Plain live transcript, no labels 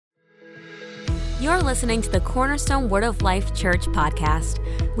You're listening to the Cornerstone Word of Life Church podcast.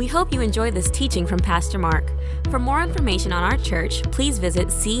 We hope you enjoy this teaching from Pastor Mark. For more information on our church, please visit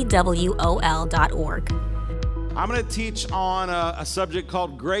cwol.org. I'm going to teach on a subject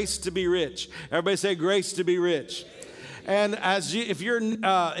called Grace to be Rich. Everybody say Grace to be Rich. And if you're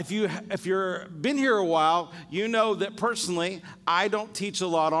been here a while, you know that personally, I don't teach a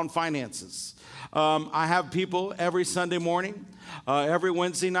lot on finances. I have people every Sunday morning, every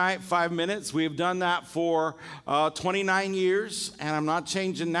Wednesday night, 5 minutes. We've done that for 29 years, and I'm not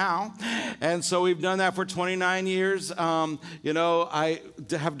changing now. And so we've done that for 29 years. I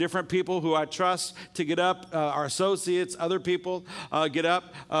have different people who I trust to get up, our associates, other people get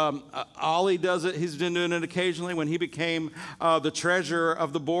up. Ollie does it. He's been doing it occasionally. When he became the treasurer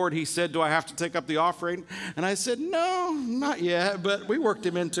of the board, he said, "Do I have to take up the offering?" And I said, "No, not yet," but we worked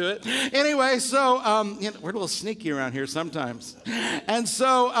him into it. Anyway, so we're a little sneaky around here sometimes. And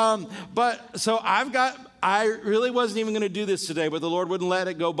so, I really wasn't even going to do this today, but the Lord wouldn't let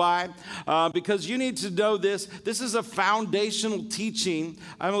it go by because you need to know this. This is a foundational teaching.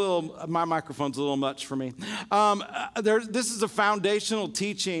 My microphone's a little much for me. This is a foundational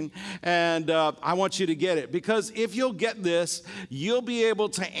teaching, and I want you to get it because if you'll get this, you'll be able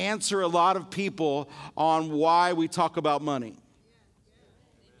to answer a lot of people on why we talk about money.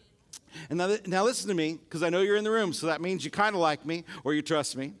 And now listen to me, because I know you're in the room, so that means you kind of like me or you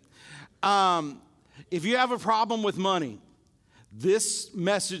trust me. If you have a problem with money, this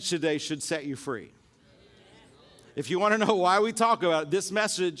message today should set you free. If you want to know why we talk about it, this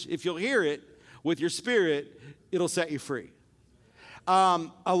message, if you'll hear it with your spirit, it'll set you free. A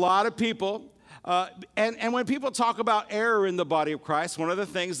lot of people, and when people talk about error in the body of Christ, one of the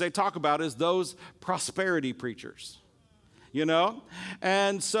things they talk about is those prosperity preachers,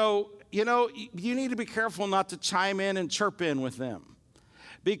 And so, you need to be careful not to chime in and chirp in with them.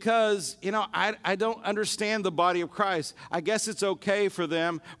 Because, I don't understand the body of Christ. I guess it's okay for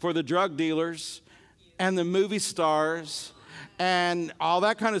them, for the drug dealers and the movie stars and all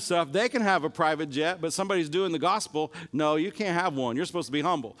that kind of stuff. They can have a private jet, but somebody's doing the gospel. No, you can't have one. You're supposed to be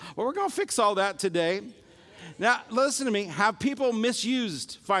humble. Well, we're going to fix all that today. Now, listen to me. Have people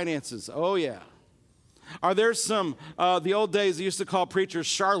misused finances? Oh, yeah. Are there some, the old days they used to call preachers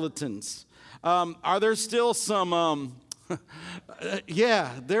charlatans. Are there still some,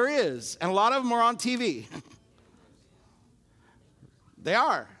 yeah, there is. And a lot of them are on TV. They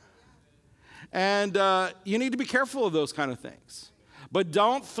are. And you need to be careful of those kind of things. But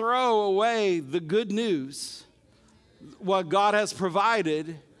don't throw away the good news, what God has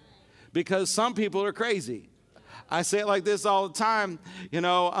provided, because some people are crazy. I say it like this all the time.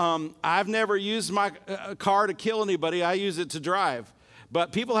 I've never used my car to kill anybody. I use it to drive.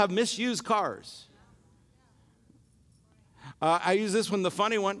 But people have misused cars. I use this one, the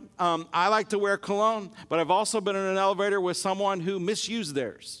funny one. I like to wear cologne, but I've also been in an elevator with someone who misused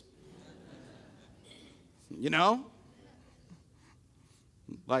theirs.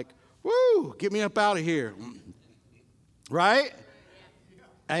 Like, woo, get me up out of here. Right?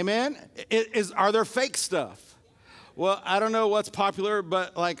 Amen? Are there fake stuff? Well, I don't know what's popular,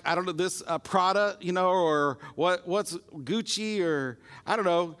 but I don't know, this Prada, or what's Gucci, or I don't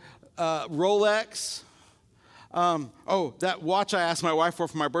know, Rolex. That watch I asked my wife for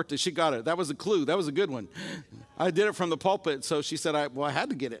my birthday, she got it. That was a clue. That was a good one. I did it from the pulpit, so she said, I had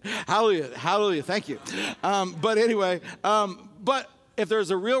to get it. Hallelujah, hallelujah, thank you. But anyway, but if there's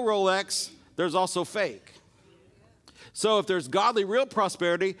a real Rolex, there's also fake. So if there's godly, real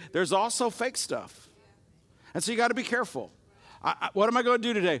prosperity, there's also fake stuff. And so you got to be careful. What am I going to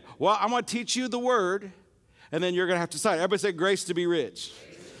do today? Well, I'm going to teach you the word, and then you're going to have to decide. Everybody say grace to be rich.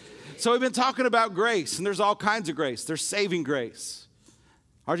 So we've been talking about grace, and there's all kinds of grace. There's saving grace.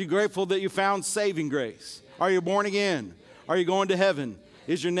 Are you grateful that you found saving grace? Are you born again? Are you going to heaven?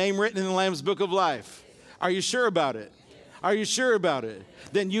 Is your name written in the Lamb's Book of Life? Are you sure about it? Are you sure about it?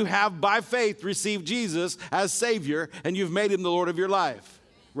 Then you have, by faith, received Jesus as Savior, and you've made him the Lord of your life,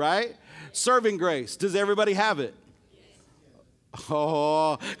 right? Serving grace. Does everybody have it?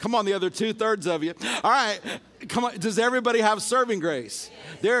 Oh, come on, the other 2/3 of you. All right, come on. Does everybody have serving grace?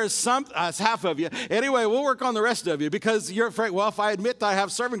 There is it's half of you. Anyway, we'll work on the rest of you because you're afraid. Well, if I admit that I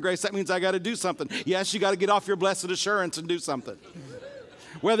have serving grace, that means I got to do something. Yes, you got to get off your blessed assurance and do something.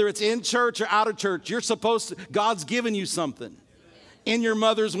 Whether it's in church or out of church, you're supposed to. God's given you something in your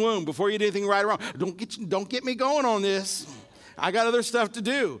mother's womb before you did anything right or wrong. Don't get me going on this. I got other stuff to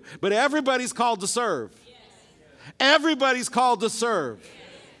do. But everybody's called to serve. Everybody's called to serve.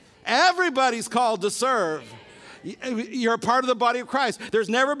 Everybody's called to serve. You're a part of the body of Christ. There's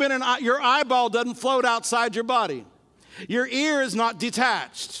never been your eyeball doesn't float outside your body. Your ear is not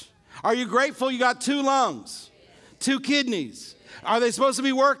detached. Are you grateful you got 2 lungs, 2 kidneys? Are they supposed to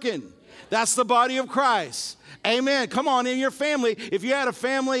be working? That's the body of Christ. Amen. Come on, in your family, if you had a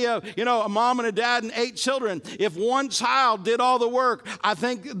family of, a mom and a dad and 8 children, if one child did all the work, I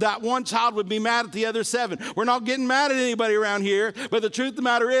think that one child would be mad at the other 7. We're not getting mad at anybody around here, but the truth of the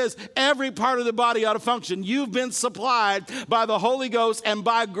matter is, every part of the body ought to function. You've been supplied by the Holy Ghost and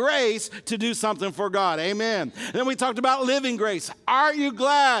by grace to do something for God. Amen. And then we talked about living grace. Are you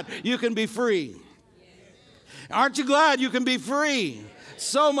glad you can be free? Aren't you glad you can be free?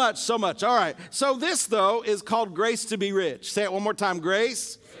 So much, so much. All right. So this, though, is called grace to be rich. Say it one more time.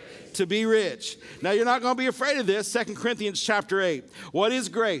 Grace to be rich. Now, you're not going to be afraid of this. 2 Corinthians chapter 8. What is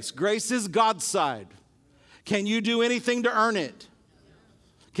grace? Grace is God's side. Can you do anything to earn it?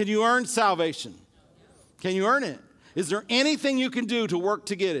 Can you earn salvation? Can you earn it? Is there anything you can do to work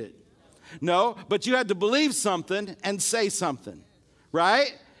to get it? No, but you had to believe something and say something,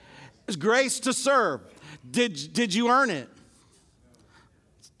 right? It's grace to serve. Did you earn it?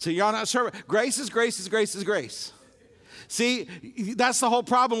 So y'all not sure. Grace is grace is grace is grace. See, that's the whole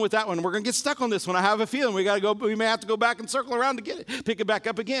problem with that one. We're going to get stuck on this one. I have a feeling we may have to go back and circle around to get it, pick it back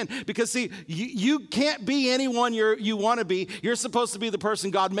up again. Because see, you can't be anyone you want to be. You're supposed to be the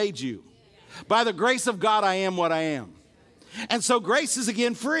person God made you. By the grace of God, I am what I am. And so grace is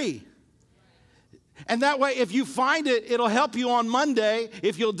again free. And that way, if you find it, it'll help you on Monday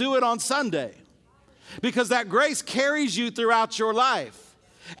if you'll do it on Sunday. Because that grace carries you throughout your life.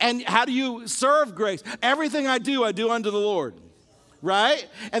 And how do you serve grace? Everything I do unto the Lord, right?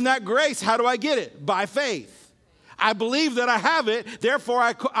 And that grace, how do I get it? By faith. I believe that I have it, therefore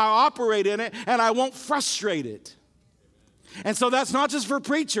I operate in it, and I won't frustrate it. And so that's not just for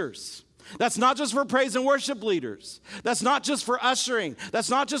preachers. That's not just for praise and worship leaders. That's not just for ushering. That's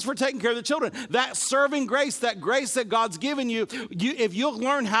not just for taking care of the children. That serving grace, that grace that God's given you, if you'll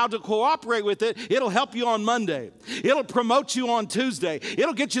learn how to cooperate with it, it'll help you on Monday. It'll promote you on Tuesday.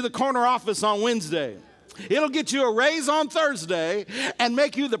 It'll get you the corner office on Wednesday. It'll get you a raise on Thursday and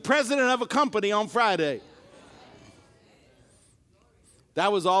make you the president of a company on Friday.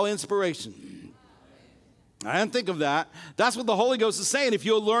 That was all inspiration. I didn't think of that. That's what the Holy Ghost is saying. If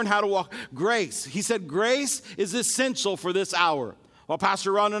you'll learn how to walk, grace. He said grace is essential for this hour. While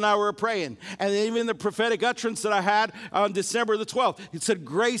Pastor Ron and I were praying, and even the prophetic utterance that I had on December the 12th, he said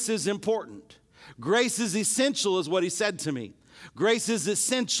grace is important. Grace is essential is what he said to me. Grace is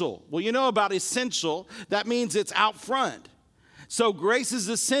essential. Well, you know about essential, that means it's out front. So grace is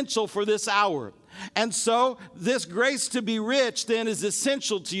essential for this hour. And so this grace to be rich then is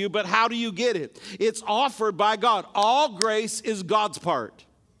essential to you, but how do you get it? It's offered by God. All grace is God's part.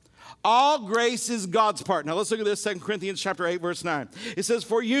 All grace is God's part. Now let's look at this, 2 Corinthians chapter 8, verse 9. It says,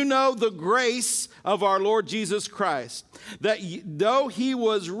 for you know the grace of our Lord Jesus Christ, that though he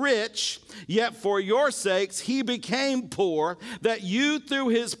was rich, yet for your sakes he became poor, that you through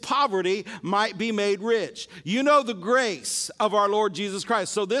his poverty might be made rich. You know the grace of our Lord Jesus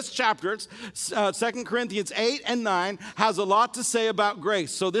Christ. So this chapter, 2 Corinthians 8 and 9, has a lot to say about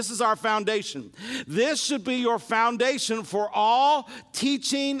grace. So this is our foundation. This should be your foundation for all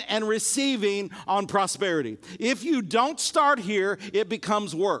teaching and receiving on prosperity. If you don't start here, it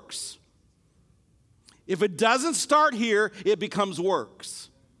becomes works. If it doesn't start here, it becomes works.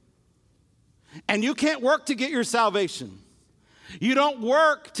 And you can't work to get your salvation. You don't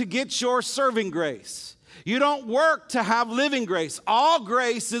work to get your serving grace. You don't work to have living grace. All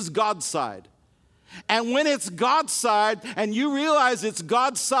grace is God's side. And when it's God's side, and you realize it's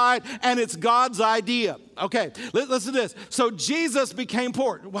God's side and it's God's idea. Okay, listen to this. So Jesus became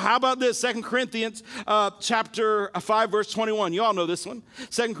poor. Well, how about this? 2 Corinthians chapter 5, verse 21. You all know this one.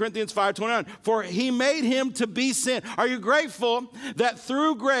 2 Corinthians 5:21. For he made him to be sin. Are you grateful that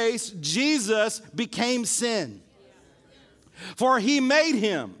through grace, Jesus became sin? For he made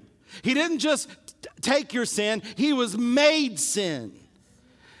him. He didn't just take your sin. He was made sin.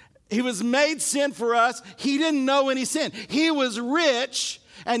 He was made sin for us. He didn't know any sin. He was rich,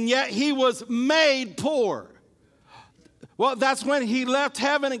 and yet he was made poor. Well, that's when he left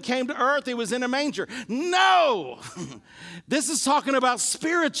heaven and came to earth. He was in a manger. No! This is talking about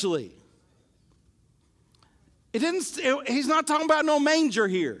spiritually. He's not talking about no manger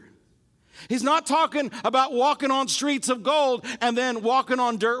here. He's not talking about walking on streets of gold and then walking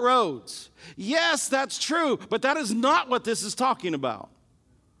on dirt roads. Yes, that's true, but that is not what this is talking about.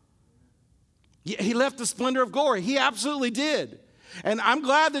 He left the splendor of glory. He absolutely did. And I'm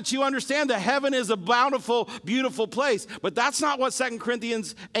glad that you understand that heaven is a bountiful, beautiful place. But that's not what 2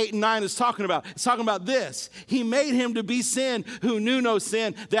 Corinthians 8 and 9 is talking about. It's talking about this. He made him to be sin who knew no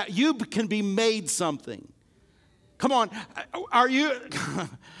sin, that you can be made something. Come on. Are you,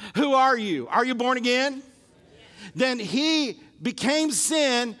 who are you? Are you born again? Then he became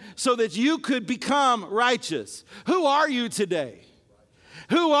sin so that you could become righteous. Who are you today?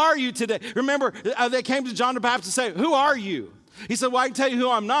 Who are you today? Remember, they came to John the Baptist to say, who are you? He said, well, I can tell you who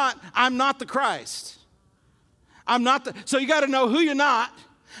I'm not. I'm not the Christ. I'm not the, so you got to know who you're not,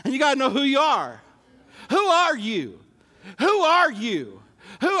 and you got to know who you are. Who are you? Who are you?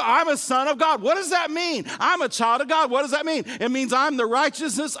 I'm a son of God. What does that mean? I'm a child of God. What does that mean? It means I'm the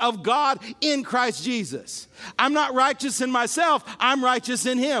righteousness of God in Christ Jesus. I'm not righteous in myself. I'm righteous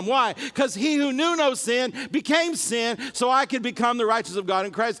in him. Why? Because he who knew no sin became sin so I could become the righteousness of God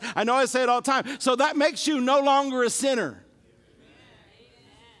in Christ. I know I say it all the time. So that makes you no longer a sinner.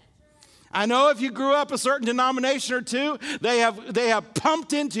 I know if you grew up a certain denomination or two, they have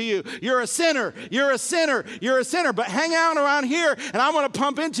pumped into you. You're a sinner. You're a sinner. You're a sinner. But hang out around here, and I'm going to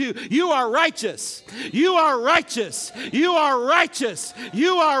pump into you. You are righteous. You are righteous. You are righteous.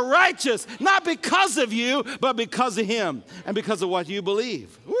 You are righteous. Not because of you, but because of him and because of what you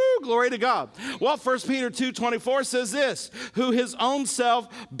believe. Woo, glory to God. Well, 1 Peter 2:24 says this, who his own self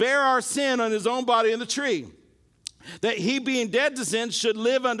bare our sin on his own body in the tree, that he being dead to sin should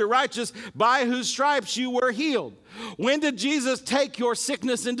live unto righteousness, by whose stripes you were healed. When did Jesus take your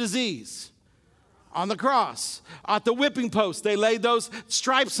sickness and disease? On the cross. At the whipping post, they laid those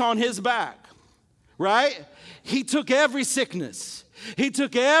stripes on his back, right? He took every sickness. He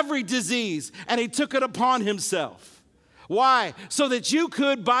took every disease, and he took it upon himself. Why? So that you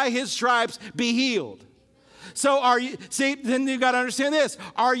could, by his stripes, be healed. So then you got to understand this.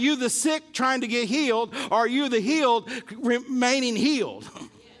 Are you the sick trying to get healed? Or are you the healed remaining healed?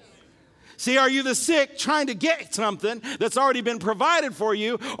 See, are you the sick trying to get something that's already been provided for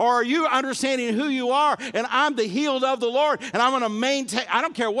you? Or are you understanding who you are and I'm the healed of the Lord and I'm going to maintain, I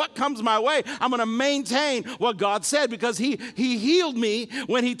don't care what comes my way, I'm going to maintain what God said because he healed me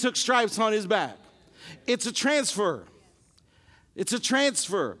when he took stripes on his back. It's a transfer. It's a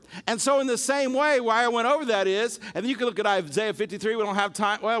transfer. And so in the same way, why I went over that is, and then you can look at Isaiah 53. We don't have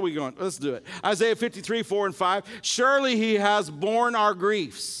time. Well, we're going. Let's do it. Isaiah 53, 4 and 5. Surely he has borne our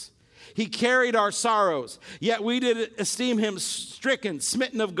griefs. He carried our sorrows. Yet we did esteem him stricken,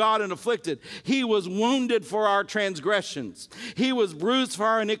 smitten of God, and afflicted. He was wounded for our transgressions. He was bruised for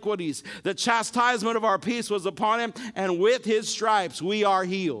our iniquities. The chastisement of our peace was upon him, and with his stripes we are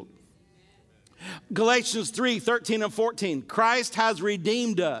healed. Galatians 3, 13 and 14. Christ has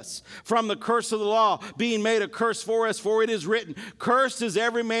redeemed us from the curse of the law, being made a curse for us, for it is written, cursed is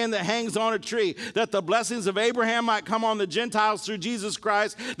every man that hangs on a tree, that the blessings of Abraham might come on the Gentiles through Jesus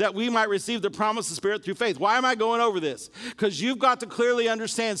Christ, that we might receive the promise of the Spirit through faith. Why am I going over this? Because you've got to clearly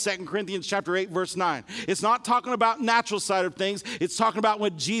understand 2 Corinthians chapter 8, verse 9. It's not talking about natural side of things. It's talking about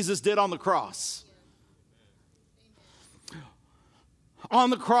what Jesus did on the cross. On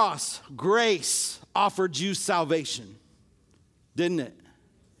the cross, grace offered you salvation, didn't it?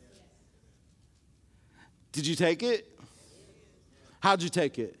 Did you take it? How'd you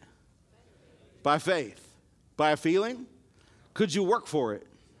take it? By faith. By a feeling? Could you work for it?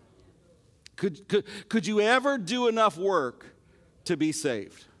 Could you ever do enough work to be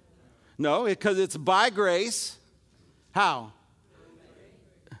saved? No, because it's by grace. How?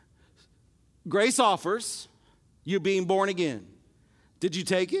 Grace offers you being born again. Did you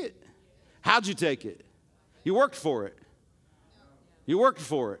take it? How'd you take it? You worked for it. You worked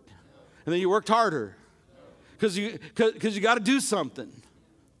for it. And then you worked harder. Because you got to do something.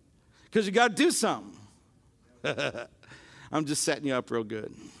 Because you got to do something. I'm just setting you up real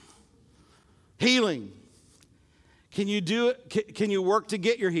good. Healing. Can you do it? Can you work to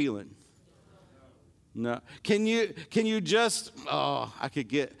get your healing? No. Can you just, I could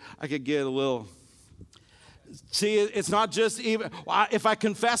get a little. See, it's not just even, if I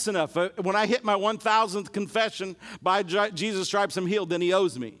confess enough. When I hit my 1,000th confession, by Jesus' stripes I'm healed, then he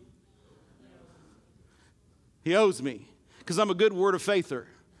owes me. He owes me because I'm a good word of faither.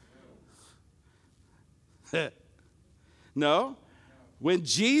 No. When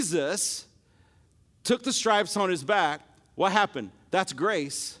Jesus took the stripes on his back, what happened? That's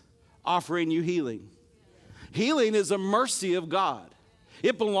grace offering you healing. Healing is a mercy of God.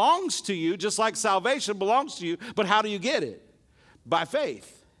 It belongs to you, just like salvation belongs to you. But how do you get it? By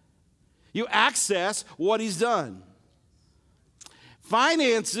faith. You access what he's done.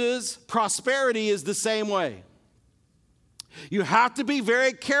 Finances, prosperity is the same way. You have to be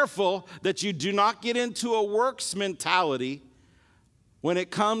very careful that you do not get into a works mentality when it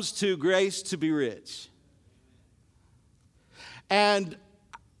comes to grace to be rich. And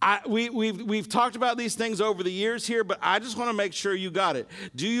We've talked about these things over the years here, but I just want to make sure you got it.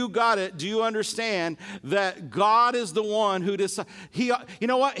 Do you got it? Do you understand that God is the one who decides? You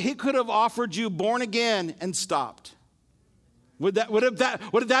know what? He could have offered you born again and stopped. Would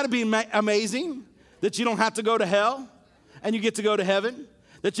that be amazing? That you don't have to go to hell and you get to go to heaven?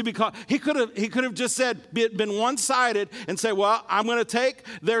 That you become, he could have just said, been one-sided and say, well, I'm going to take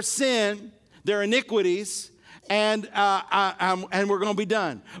their sin, their iniquities, and we're going to be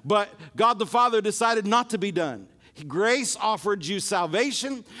done. But God the Father decided not to be done. Grace offered you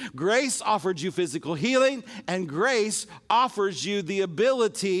salvation. Grace offered you physical healing. And grace offers you the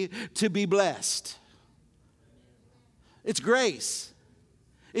ability to be blessed. It's grace.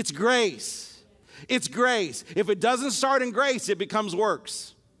 It's grace. It's grace. If it doesn't start in grace, it becomes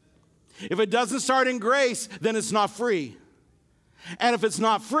works. If it doesn't start in grace, then it's not free. And if it's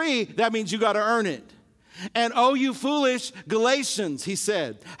not free, that means you got to earn it. And oh, you foolish Galatians, he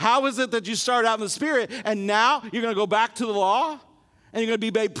said, how is it that you start out in the Spirit and now you're going to go back to the law and you're going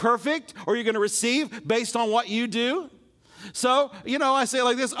to be made perfect, or you're going to receive based on what you do? So, I say it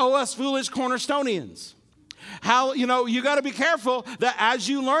like this, oh, us foolish Cornerstonians. How, you got to be careful that as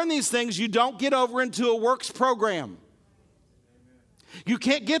you learn these things, you don't get over into a works program. You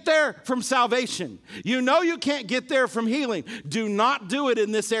can't get there from salvation. You can't get there from healing. Do not do it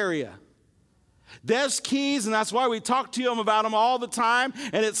in this area. There's keys, and that's why we talk to you about them all the time,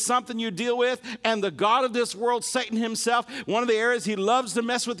 and it's something you deal with. And the God of this world, Satan himself, one of the areas he loves to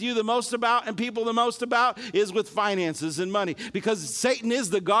mess with you the most about and people the most about is with finances and money, because Satan is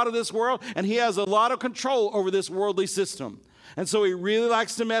the God of this world, and he has a lot of control over this worldly system. And so he really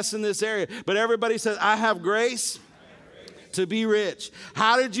likes to mess in this area. But everybody says, I have grace to be rich.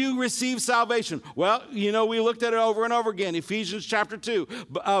 How did you receive salvation? Well, we looked at it over and over again. Ephesians chapter 2,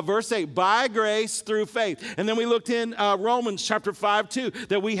 verse 8, by grace through faith. And then we looked in Romans chapter 5, 2,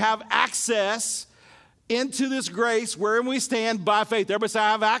 that we have access into this grace wherein we stand by faith. Everybody say,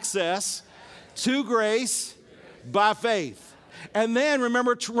 I have access to grace by faith. And then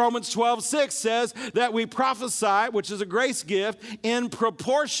remember Romans 12:6 says that we prophesy, which is a grace gift, in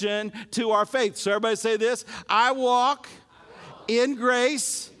proportion to our faith. So everybody say this, I walk in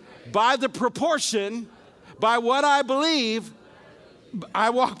grace by the proportion, by what I believe,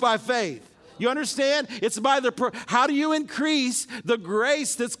 I walk by faith. You understand? It's by how do you increase the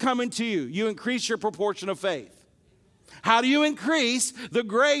grace that's coming to you? You increase your proportion of faith. How do you increase the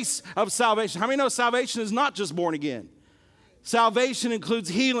grace of salvation? How many know salvation is not just born again? Salvation includes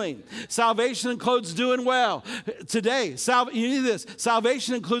healing. Salvation includes doing well. Today, you need this.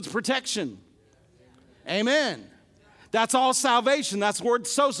 Salvation includes protection. Amen. That's all salvation. That's the word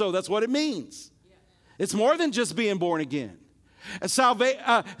sozo. That's what it means. It's more than just being born again.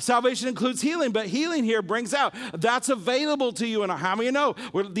 Salvation includes healing, but healing here brings out that's available to you. And how many know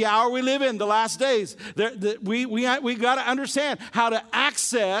the hour we live in, the last days, we got to understand how to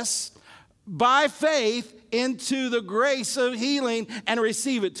access by faith into the grace of healing and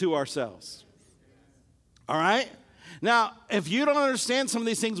receive it to ourselves. All right? Now, if you don't understand some of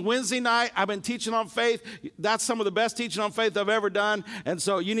these things, Wednesday night, I've been teaching on faith. That's some of the best teaching on faith I've ever done. And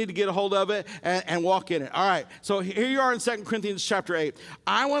so you need to get a hold of it and walk in it. All right. So here you are in 2 Corinthians chapter 8.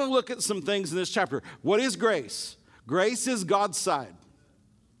 I want to look at some things in this chapter. What is grace? Grace is God's side.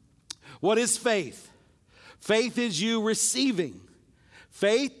 What is faith? Faith is you receiving.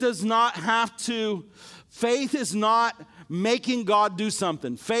 Faith is not making God do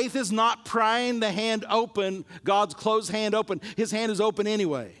something. Faith is not prying the hand open, God's closed hand open. His hand is open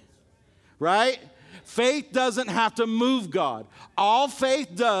anyway, right? Faith doesn't have to move God. All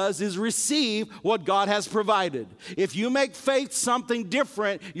faith does is receive what God has provided. If you make faith something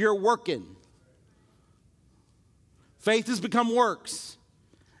different, you're working. Faith has become works,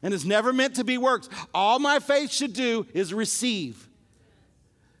 and it's never meant to be works. All my faith should do is receive.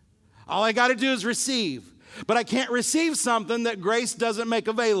 All I got to do is receive. But I can't receive something that grace doesn't make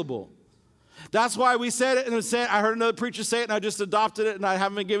available. That's why we said it, and I heard another preacher say it, and I just adopted it, and I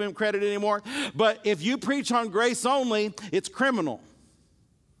haven't been giving him credit anymore. But if you preach on grace only, it's criminal.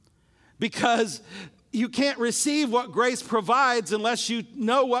 Because you can't receive what grace provides unless you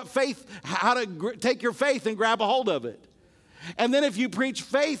know how to take your faith and grab a hold of it. And then if you preach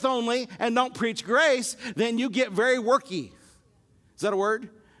faith only and don't preach grace, then you get very worky. Is that a word?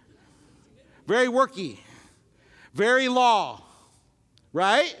 Very worky. Very law,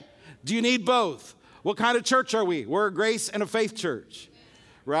 right? Do you need both? What kind of church are we? We're a grace and a faith church,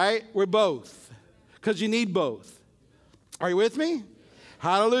 right? We're both, because you need both. Are you with me?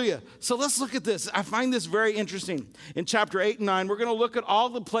 Hallelujah. So let's look at this. I find this very interesting. In chapter 8 and 9, we're going to look at all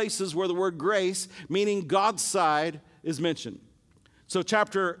the places where the word grace, meaning God's side, is mentioned. So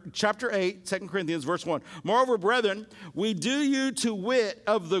chapter 8, 2 Corinthians, verse 1. Moreover, brethren, we do you to wit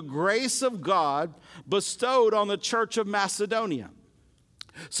of the grace of God bestowed on the church of Macedonia.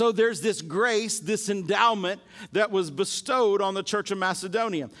 So there's this grace, this endowment that was bestowed on the church of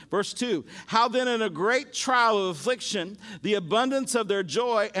Macedonia. Verse 2, how then in a great trial of affliction, the abundance of their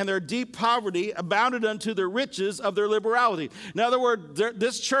joy and their deep poverty abounded unto the riches of their liberality. In other words,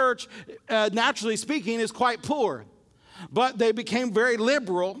 this church, naturally speaking, is quite poor. But they became very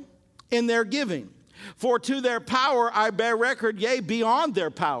liberal in their giving. For to their power I bear record, yea, beyond their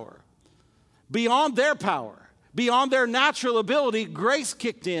power. Beyond their power. Beyond their natural ability, grace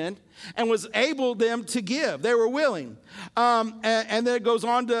kicked in and was able them to give. They were willing. And then it goes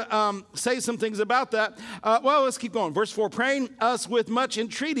on to say some things about that. Well, let's keep going. Verse 4, praying us with much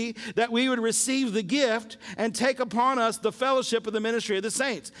entreaty that we would receive the gift and take upon us the fellowship of the ministry of the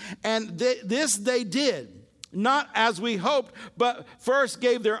saints. And this they did. Not as we hoped, but first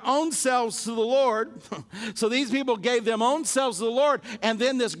gave their own selves to the Lord. So these people gave them own selves to the Lord, and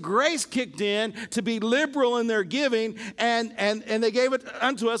then this grace kicked in to be liberal in their giving, and they gave it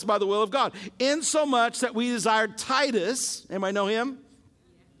unto us by the will of God. Insomuch that we desired Titus, anybody know him?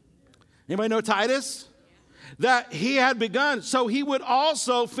 Anybody know Titus? That he had begun, so he would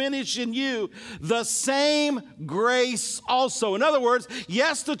also finish in you the same grace also. In other words,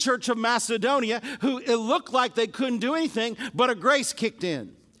 yes, the church of Macedonia, who it looked like they couldn't do anything, but a grace kicked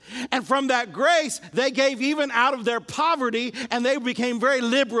in. And from that grace, they gave even out of their poverty, and they became very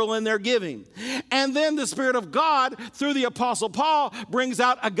liberal in their giving. And then the Spirit of God, through the Apostle Paul, brings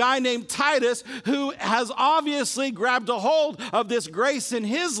out a guy named Titus who has obviously grabbed a hold of this grace in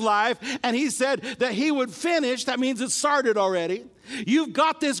his life, and he said that he would finish. That means it started already. You've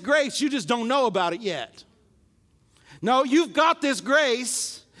got this grace, you just don't know about it yet. No, you've got this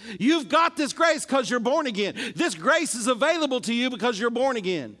grace. You've got this grace because you're born again. This grace is available to you because you're born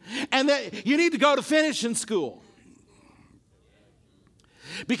again. And that you need to go to finishing school.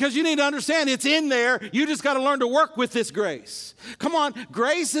 Because you need to understand it's in there. You just got to learn to work with this grace. Come on,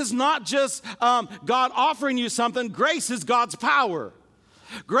 grace is not just God offering you something. Grace is God's power.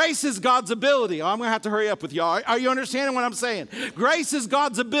 Grace is God's ability. I'm going to have to hurry up with y'all. Are you understanding what I'm saying? Grace is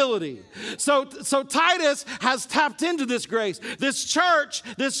God's ability. So Titus has tapped into this grace. This church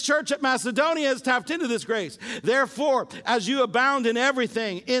at Macedonia has tapped into this grace. Therefore, as you abound in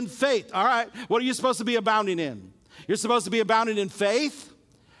everything, in faith. All right, what are you supposed to be abounding in? You're supposed to be abounding in faith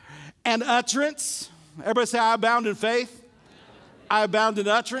and utterance. Everybody say, I abound in faith. I abound in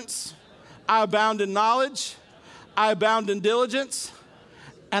utterance. I abound in knowledge. I abound in diligence.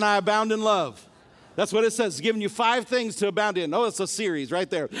 And I abound in love. That's what it says. It's giving you 5 things to abound in. Oh, it's a series right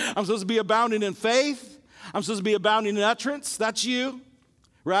there. I'm supposed to be abounding in faith. I'm supposed to be abounding in utterance. That's you,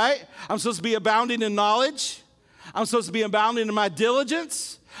 right? I'm supposed to be abounding in knowledge. I'm supposed to be abounding in my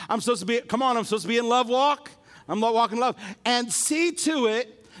diligence. I'm supposed to be in love walk. I'm walking in love. And see to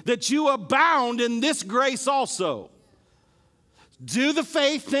it that you abound in this grace also. Do the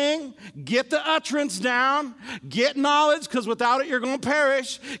faith thing, get the utterance down, get knowledge, because without it you're going to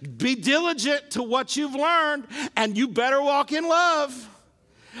perish. Be diligent to what you've learned, and you better walk in love.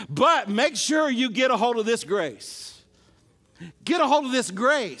 But make sure you get a hold of this grace. Get a hold of this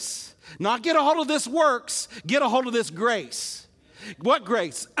grace. Not get a hold of this works, get a hold of this grace. What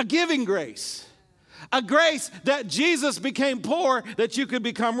grace? A giving grace. A grace that Jesus became poor that you could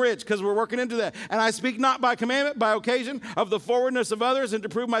become rich, because we're working into that. And I speak not by commandment, by occasion of the forwardness of others, and to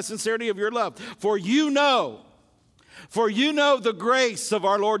prove my sincerity of your love. For you know the grace of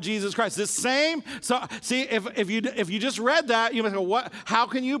our Lord Jesus Christ. The same. So see, if you just read that, you might go, what? How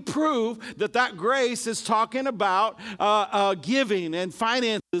can you prove that grace is talking about giving and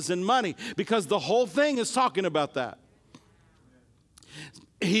finances and money? Because the whole thing is talking about that.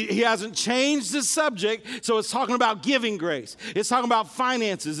 He hasn't changed the subject, so it's talking about giving grace. It's talking about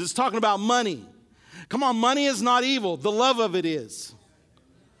finances. It's talking about money. Come on, money is not evil. The love of it is.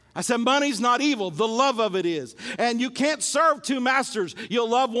 I said money's not evil. The love of it is. And you can't serve 2 masters. You'll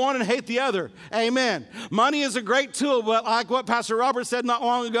love one and hate the other. Amen. Money is a great tool, but like what Pastor Robert said not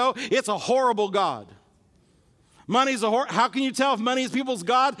long ago, it's a horrible God. Money's how can you tell if money is people's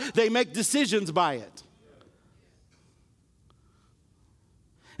God? They make decisions by it.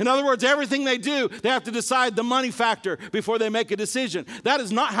 In other words, everything they do, they have to decide the money factor before they make a decision. That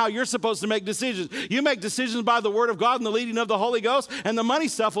is not how you're supposed to make decisions. You make decisions by the Word of God and the leading of the Holy Ghost, and the money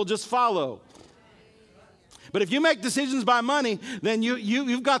stuff will just follow. But if you make decisions by money, then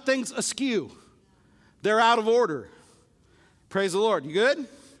you've got things askew. They're out of order. Praise the Lord. You good?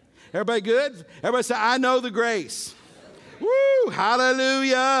 Everybody good? Everybody say, I know the grace. Woo!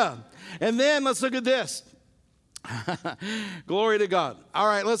 Hallelujah. And then let's look at this. Glory to God. All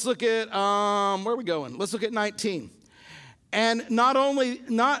right, let's look at, where are we going? Let's look at 19. And not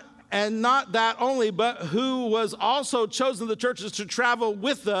that only, but who was also chosen of the churches to travel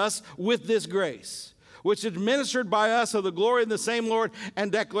with us with this grace, which is administered by us of the glory of the same Lord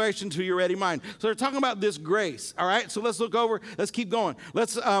and declaration to your ready mind. So they're talking about this grace, all right? So let's let's keep going.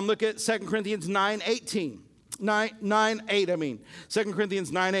 Let's look at 2 Corinthians 9:8, I mean. 2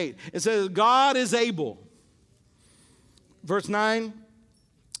 Corinthians 9:8. It says, God is able. Verse 9,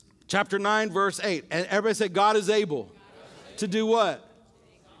 chapter 9, verse 8. And everybody say, God is able to do what?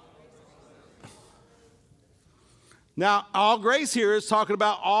 Now, all grace here is talking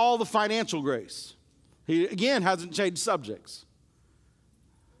about all the financial grace. He, again, hasn't changed subjects.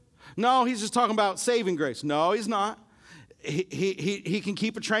 No, he's just talking about saving grace. No, he's not. He can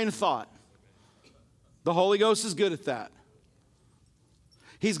keep a train of thought. The Holy Ghost is good at that.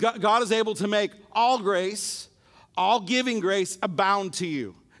 God is able to make all grace, all giving grace abound to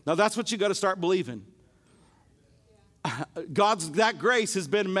you. Now, that's what you got to start believing. That grace has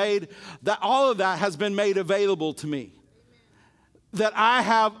been made, that all of that has been made available to me. That I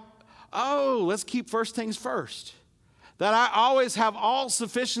have, let's keep first things first. That I always have all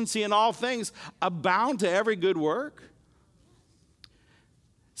sufficiency in all things abound to every good work.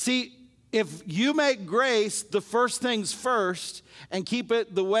 See, if you make grace the first things first and keep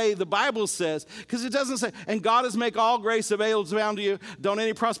it the way the Bible says, because it doesn't say, and God has make all grace available to you. Don't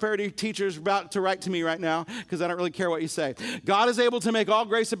any prosperity teachers about to write to me right now, because I don't really care what you say. God is able to make all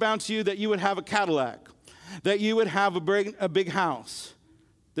grace abound to you, that you would have a Cadillac, that you would have a big house,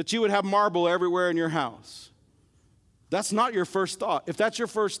 that you would have marble everywhere in your house. That's not your first thought. If that's your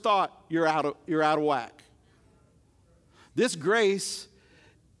first thought, you're out of whack. This grace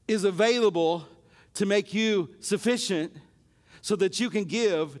is available to make you sufficient so that you can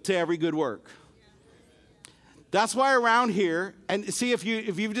give to every good work. That's why around here, and see, if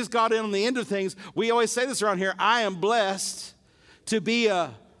you've just got in on the end of things, we always say this around here, I am blessed to be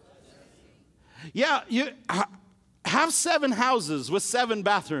you have 7 houses with 7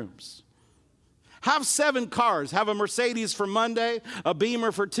 bathrooms. Have 7 cars. Have a Mercedes for Monday, a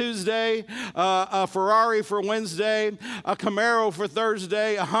Beamer for Tuesday, a Ferrari for Wednesday, a Camaro for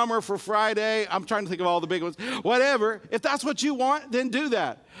Thursday, a Hummer for Friday. I'm trying to think of all the big ones. Whatever. If that's what you want, then do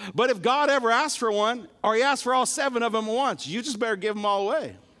that. But if God ever asks for one, or he asks for all 7 of them at once, you just better give them all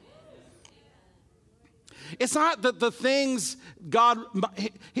away. It's not that the things God,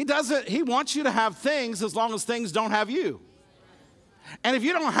 he wants you to have things as long as things don't have you. And if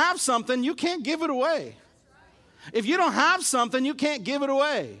you don't have something, you can't give it away. If you don't have something, you can't give it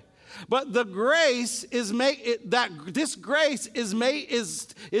away. But the grace is this grace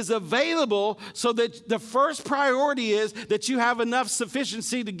is available so that the first priority is that you have enough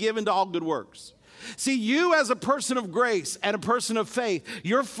sufficiency to give into all good works. See, you as a person of grace and a person of faith,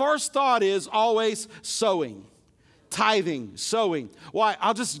 your first thought is always sowing. Tithing, sowing. Why?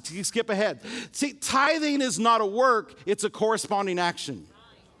 I'll just skip ahead. See, tithing is not a work, it's a corresponding action.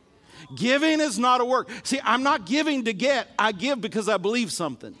 Giving is not a work. See, I'm not giving to get, I give because I believe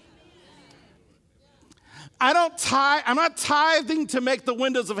something. I'm not tithing to make the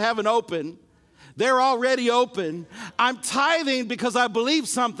windows of heaven open. They're already open. I'm tithing because I believe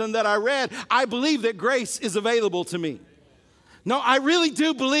something that I read. I believe that grace is available to me. No, I really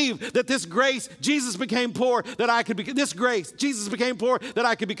do believe that this grace, Jesus became poor, that I could become, this grace, Jesus became poor, that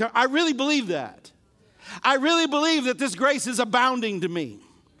I could become. I really believe that. I really believe that this grace is abounding to me.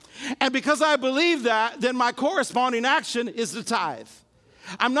 And because I believe that, then my corresponding action is to tithe.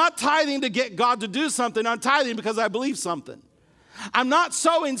 I'm not tithing to get God to do something. I'm tithing because I believe something. I'm not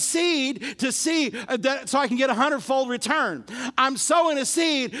sowing seed to see that so I can get 100-fold return. I'm sowing a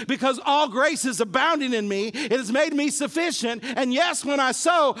seed because all grace is abounding in me. It has made me sufficient. And yes, when I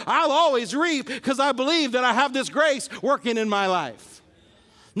sow, I'll always reap because I believe that I have this grace working in my life.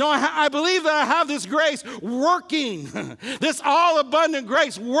 No, I believe that I have this grace working, this all-abundant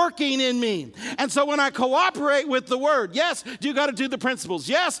grace working in me. And so when I cooperate with the word, yes, you got to do the principles.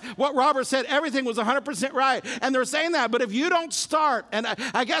 Yes, what Robert said, everything was 100% right. And they're saying that. But if you don't start, and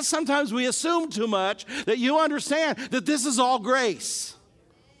I guess sometimes we assume too much that you understand that this is all grace.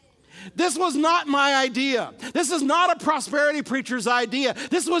 This was not my idea. This is not a prosperity preacher's idea.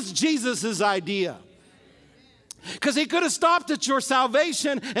 This was Jesus's idea. Because he could have stopped at your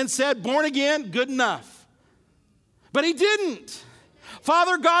salvation and said, born again, good enough. But he didn't.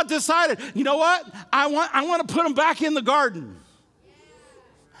 Father God decided, you know what? I want to put them back in the garden.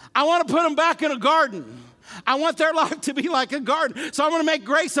 I want to put them back in a garden. I want their life to be like a garden. So I want to make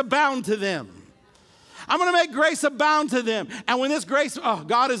grace abound to them. I'm going to make grace abound to them. And when this grace,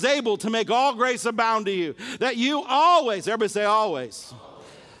 God is able to make all grace abound to you. That you always, everybody say always.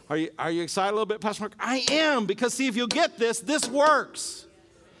 Are you excited a little bit, Pastor Mark? I am, because see, if you'll get this works.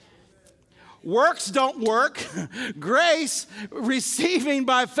 Works don't work. Grace, receiving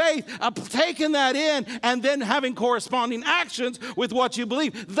by faith, taking that in, and then having corresponding actions with what you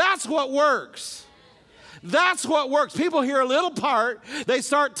believe. That's what works. That's what works. People hear a little part, they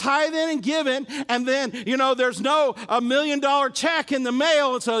start tithing and giving, and then, there's no $1 million check in the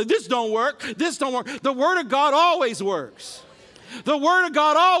mail, and so this don't work. The Word of God always works. The Word of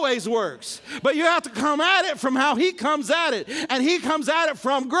God always works. But you have to come at it from how He comes at it, and He comes at it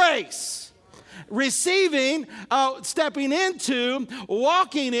from grace. Receiving, stepping into,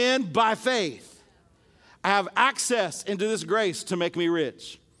 walking in by faith. I have access into this grace to make me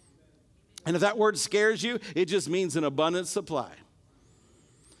rich. And if that word scares you, it just means an abundant supply.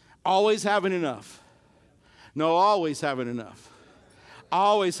 Always having enough. No, always having enough.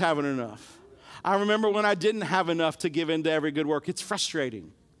 Always having enough. I remember when I didn't have enough to give into every good work. It's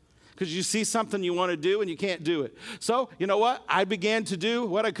frustrating because you see something you want to do and you can't do it. So, you know what? I began to do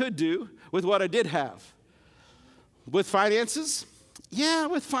what I could do with what I did have. With finances? Yeah,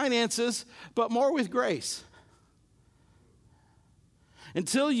 with finances, but more with grace.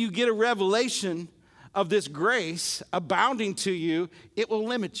 Until you get a revelation of this grace abounding to you, it will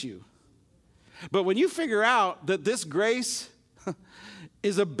limit you. But when you figure out that this grace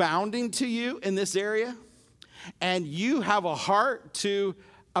is abounding to you in this area, and you have a heart to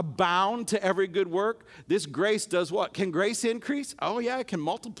abound to every good work, this grace does what? Can grace increase? Oh yeah, it can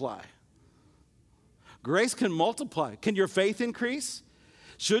multiply. Grace can multiply. Can your faith increase?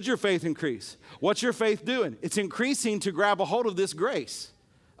 Should your faith increase? What's your faith doing? It's increasing to grab a hold of this grace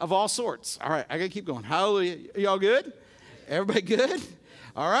of all sorts. All right, I got to keep going. Hallelujah. Y'all good? Everybody good?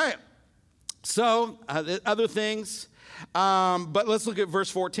 All right. So, other things. But let's look at verse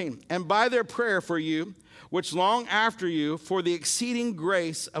 14. And by their prayer for you, which long after you, for the exceeding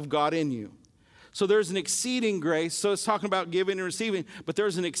grace of God in you. So there's an exceeding grace. So it's talking about giving and receiving, but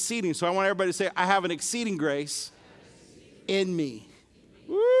there's an exceeding. So I want everybody to say, I have an exceeding grace in me.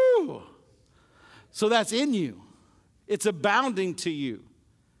 Woo! So that's in you. It's abounding to you.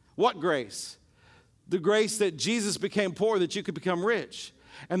 What grace? The grace that Jesus became poor that you could become rich.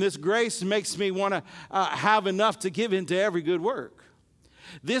 And this grace makes me want to have enough to give into every good work.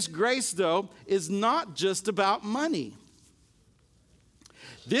 This grace, though, is not just about money.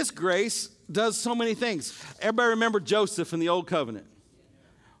 This grace does so many things. Everybody remember Joseph in the Old Covenant?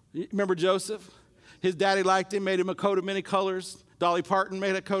 You remember Joseph? His daddy liked him, made him a coat of many colors. Dolly Parton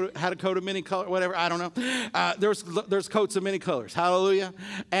had a coat of many colors, whatever, I don't know. There's coats of many colors, hallelujah.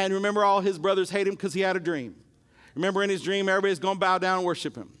 And remember, all his brothers hate him because he had a dream. Remember, in his dream, everybody's going to bow down and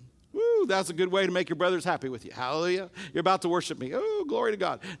worship him. Woo, that's a good way to make your brothers happy with you. Hallelujah. You're about to worship me. Oh, glory to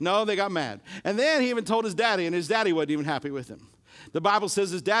God. No, they got mad. And then he even told his daddy, and his daddy wasn't even happy with him. The Bible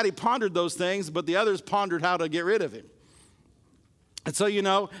says his daddy pondered those things, but the others pondered how to get rid of him. And so,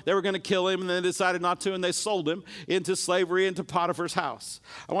 they were going to kill him, and they decided not to, and they sold him into slavery into Potiphar's house.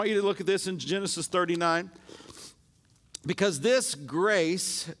 I want you to look at this in Genesis 39, because this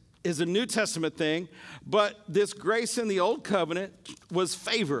grace is a New Testament thing, but this grace in the Old Covenant was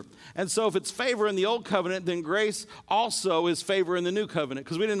favor. And so if it's favor in the Old Covenant, then grace also is favor in the New Covenant,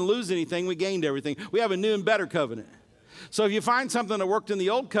 because we didn't lose anything, we gained everything. We have a new and better covenant. So if you find something that worked in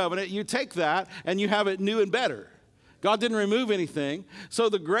the Old Covenant, you take that and you have it new and better. God didn't remove anything. So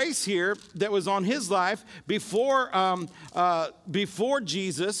the grace here that was on his life before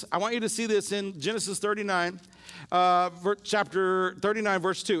Jesus, I want you to see this in Genesis 39, chapter 39,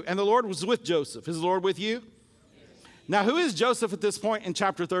 verse 2. And the Lord was with Joseph. Is the Lord with you? Yes. Now, who is Joseph at this point in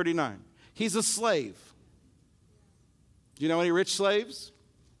chapter 39? He's a slave. Do you know any rich slaves?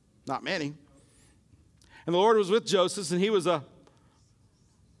 Not many. And the Lord was with Joseph, and he was a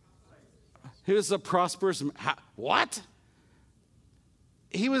prosperous man. What?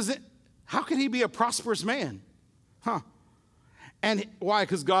 How could he be a prosperous man? And why?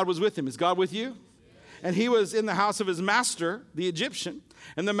 Because God was with him. Is God with you? And he was in the house of his master, the Egyptian,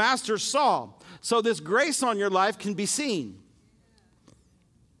 and the master saw. So this grace on your life can be seen.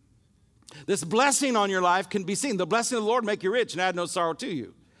 This blessing on your life can be seen. The blessing of the Lord make you rich and add no sorrow to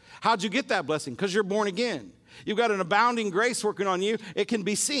you. How'd you get that blessing? Because you're born again. You've got an abounding grace working on you. It can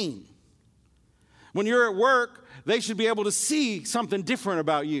be seen. When you're at work, they should be able to see something different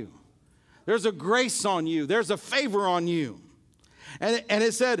about you. There's a grace on you. There's a favor on you. And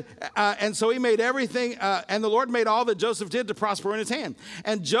it said, and so he made everything, and the Lord made all that Joseph did to prosper in his hand.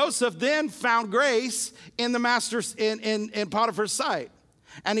 And Joseph then found grace in the master's, in Potiphar's sight.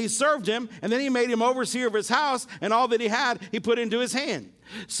 And he served him, and then he made him overseer of his house, and all that he had, he put into his hand.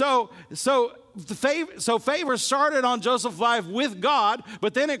 So favor started on Joseph's life with God,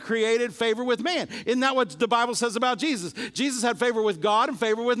 but then it created favor with man. Isn't that what the Bible says about Jesus? Jesus had favor with God and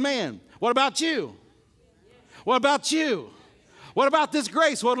favor with man. What about you? What about you? What about this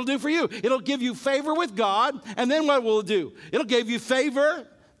grace? What it'll do for you? It'll give you favor with God, and then what will it do? It'll give you favor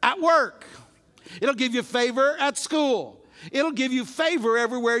at work. It'll give you favor at school. It'll give you favor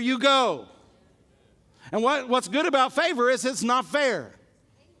everywhere you go. And what's good about favor is it's not fair.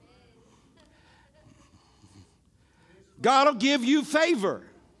 God will give you favor.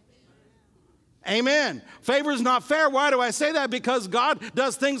 Amen. Favor is not fair. Why do I say that? Because God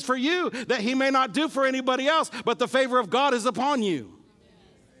does things for you that he may not do for anybody else, but the favor of God is upon you.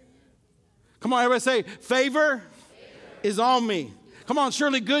 Come on, everybody say, favor is on me. Come on,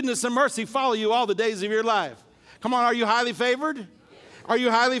 surely goodness and mercy follow you all the days of your life. Come on, are you highly favored? Are you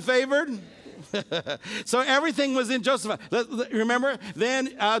highly favored? So everything was in Joseph. Remember,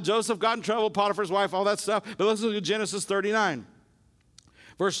 then Joseph got in trouble, Potiphar's wife, all that stuff. But let's look at Genesis 39,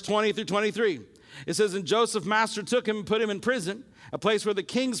 verse 20 through 23. It says, and Joseph's master took him and put him in prison, a place where the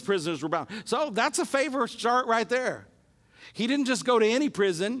king's prisoners were bound. So that's a favor start right there. He didn't just go to any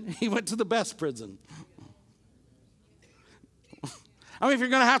prison. He went to the best prison. I mean, if you're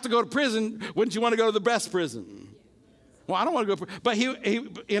going to have to go to prison, wouldn't you want to go to the best prison? Well, I don't want to go, but he,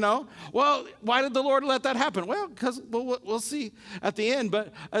 well, why did the Lord let that happen? Well, because we'll see at the end,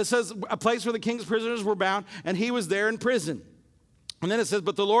 but it says a place where the king's prisoners were bound, and he was there in prison. And then it says,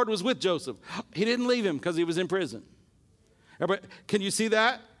 but the Lord was with Joseph. He didn't leave him because he was in prison. Everybody, can you see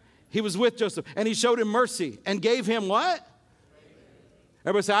that? He was with Joseph, and he showed him mercy and gave him what?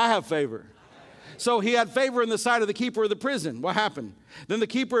 Everybody say, I have favor. So he had favor in the sight of the keeper of the prison. What happened? Then the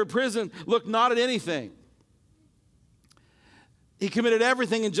keeper of prison looked not at anything. He committed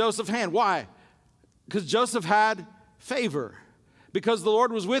everything in Joseph's hand. Why? Because Joseph had favor. Because the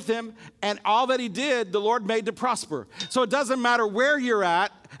Lord was with him, and all that he did, the Lord made to prosper. So it doesn't matter where you're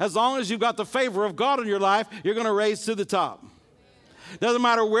at, as long as you've got the favor of God in your life, you're going to raise to the top. Doesn't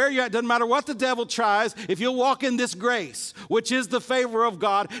matter where you're at, doesn't matter what the devil tries, if you'll walk in this grace, which is the favor of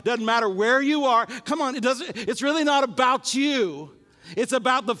God, doesn't matter where you are. Come on, it's really not about you. It's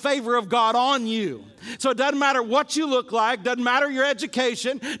about the favor of God on you. So it doesn't matter what you look like, doesn't matter your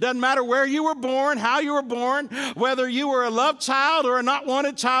education, doesn't matter where you were born, how you were born, whether you were a loved child or a not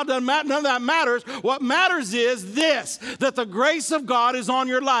wanted child, doesn't matter, none of that matters. What matters is this, that the grace of God is on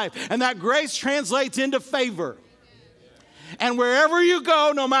your life, and that grace translates into favor. And wherever you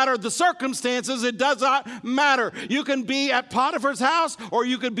go, no matter the circumstances, it does not matter. You can be at Potiphar's house or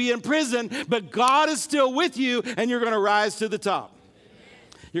you could be in prison, but God is still with you, and you're going to rise to the top.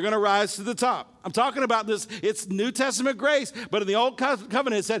 You're going to rise to the top. I'm talking about this. It's New Testament grace, but in the Old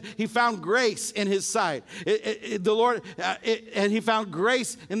Covenant, it said he found grace in his sight. And he found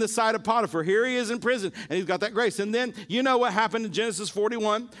grace in the sight of Potiphar. Here he is in prison, and he's got that grace. And then you know what happened in Genesis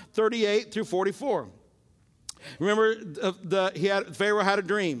 41, 38 through 44. Remember, Pharaoh had a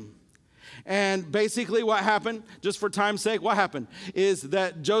dream. And basically what happened, just for time's sake, what happened is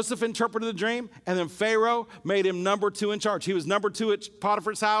that Joseph interpreted the dream, and then Pharaoh made him number 2 in charge. He was number 2 at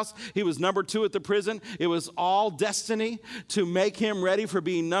Potiphar's house. He was number 2 at the prison. It was all destiny to make him ready for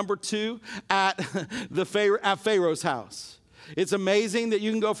being number 2 at Pharaoh's house. It's amazing that you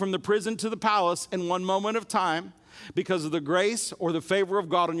can go from the prison to the palace in one moment of time because of the grace or the favor of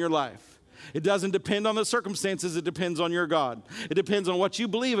God in your life. It doesn't depend on the circumstances. It depends on your God. It depends on what you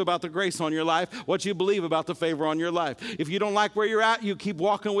believe about the grace on your life, what you believe about the favor on your life. If you don't like where you're at, you keep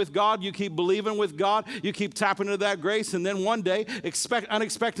walking with God. You keep believing with God. You keep tapping into that grace. And then one day,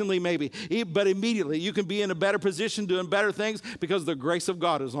 unexpectedly maybe, but immediately, you can be in a better position doing better things because the grace of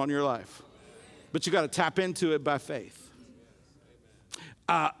God is on your life. But you got to tap into it by faith.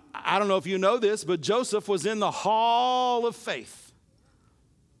 I don't know if you know this, but Joseph was in the hall of faith.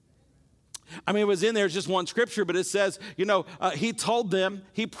 I mean, it was in there, it's just one scripture, but it says, he told them,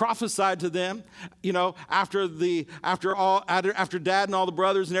 he prophesied to them, after dad and all the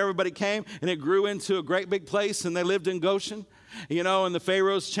brothers and everybody came, and it grew into a great big place, and they lived in Goshen, and the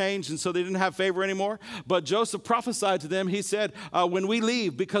Pharaohs changed, and so they didn't have favor anymore. But Joseph prophesied to them. He said, when we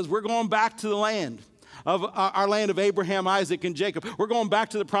leave, because we're going back to the land of our land of Abraham, Isaac, and Jacob. We're going back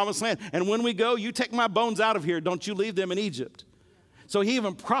to the promised land. And when we go, you take my bones out of here. Don't you leave them in Egypt. So he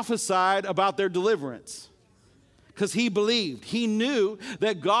even prophesied about their deliverance because he believed. He knew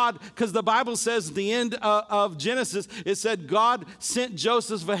that God, because the Bible says at the end of Genesis, it said God sent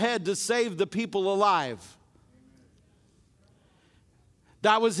Joseph ahead to save the people alive.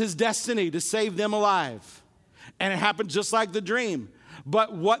 That was his destiny, to save them alive. And it happened just like the dream.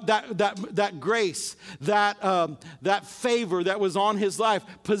 But what that grace, that favor that was on his life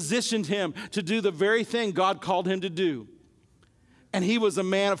positioned him to do the very thing God called him to do. And he was a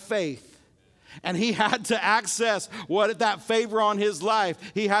man of faith. And he had to access that favor on his life.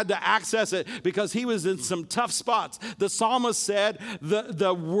 He had to access it because he was in some tough spots. The psalmist said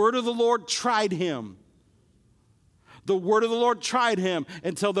the word of the Lord tried him. The word of the Lord tried him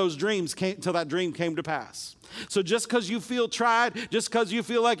until that dream came to pass. So just because you feel tried, just because you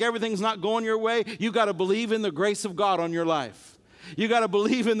feel like everything's not going your way, you got to believe in the grace of God on your life. You got to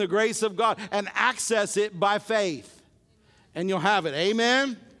believe in the grace of God and access it by faith. And you'll have it.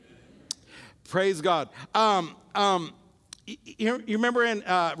 Amen? Praise God. You remember in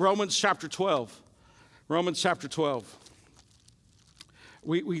Romans chapter 12? Romans chapter 12.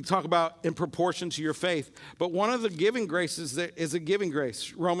 We talk about in proportion to your faith. But one of the giving graces is a giving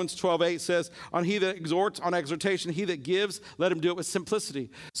grace. Romans 12:8 says, on he that exhorts, on exhortation, he that gives, let him do it with simplicity.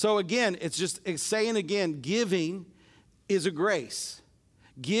 So again, it's saying again, giving is a grace.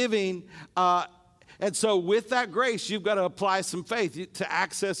 Giving, and so with that grace, you've got to apply some faith to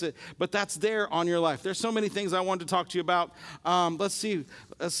access it. But that's there on your life. There's so many things I wanted to talk to you about. Let's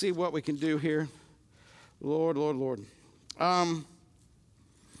see what we can do here. Lord.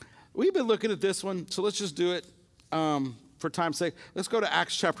 We've been looking at this one, so let's just do it for time's sake. Let's go to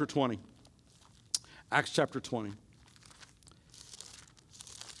Acts chapter 20. Acts chapter 20.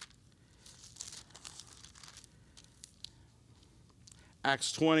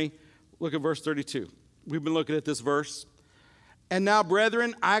 Acts 20, look at verse 32. We've been looking at this verse. And now,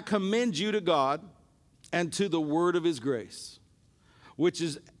 brethren, I commend you to God and to the word of his grace, which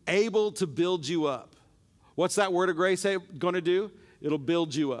is able to build you up. What's that word of grace going to do? It'll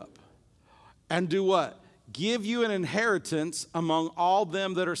build you up. And do what? Give you an inheritance among all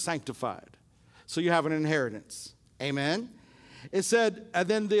them that are sanctified. So you have an inheritance. Amen? It said, and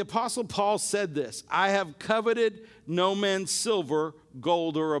then the Apostle Paul said this, I have coveted no man's silver,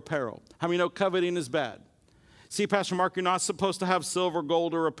 gold, or apparel. How many know coveting is bad? See, Pastor Mark, you're not supposed to have silver,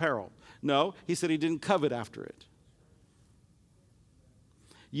 gold, or apparel. No, he said he didn't covet after it.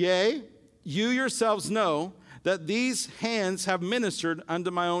 Yea, you yourselves know that these hands have ministered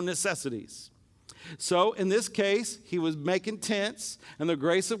unto my own necessities. So in this case, he was making tents, and the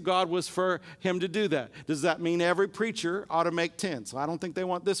grace of God was for him to do that. Does that mean every preacher ought to make tents? I don't think they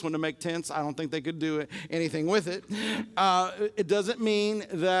want this one to make tents. I don't think they could do anything with it. It doesn't mean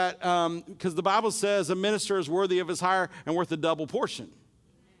that, because the Bible says a minister is worthy of his hire and worth a double portion.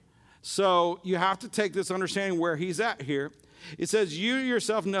 So you have to take this understanding where he's at here. It says, you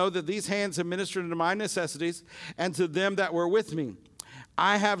yourself know that these hands have ministered to my necessities and to them that were with me.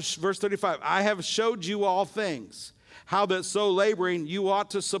 Verse 35, I have showed you all things, how that so laboring you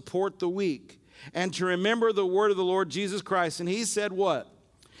ought to support the weak and to remember the word of the Lord Jesus Christ. And he said what?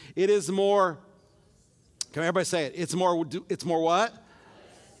 It is more, can everybody say it? It's more what?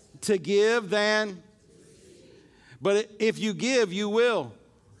 To give than, but if you give, you will.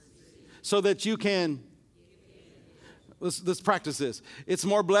 So that you can, let's practice this. It's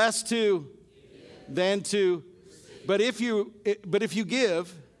more blessed to than to. But if you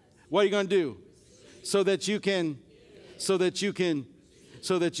give, what are you going to do? So that you can.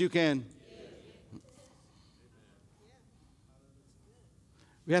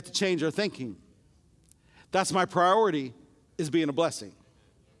 We have to change our thinking. That's my priority, is being a blessing.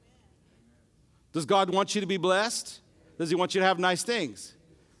 Does God want you to be blessed? Does he want you to have nice things?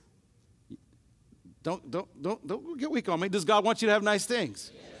 Don't get weak on me. Does God want you to have nice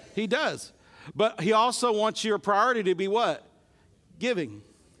things? Yes. He does. But he also wants your priority to be what? Giving.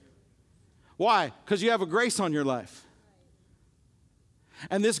 Why? Because you have a grace on your life.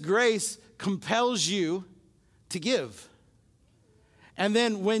 And this grace compels you to give. And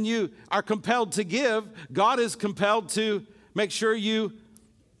then when you are compelled to give, God is compelled to make sure you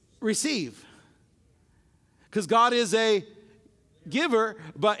receive. Because God is a giver,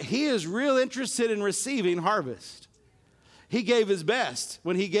 but he is real interested in receiving harvest. He gave his best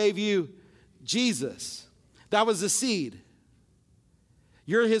when he gave you Jesus. That was the seed.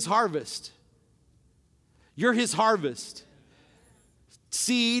 You're his harvest. You're his harvest.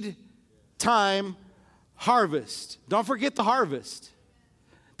 Seed, time, harvest. Don't forget the harvest.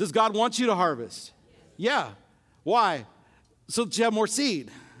 Does God want you to harvest? Yeah. Why? So that you have more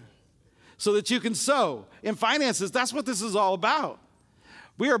seed. So that you can sow. In finances, that's what this is all about.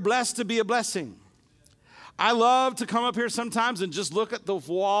 We are blessed to be a blessing. I love to come up here sometimes and just look at the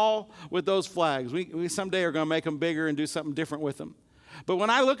wall with those flags. We someday are going to make them bigger and do something different with them. But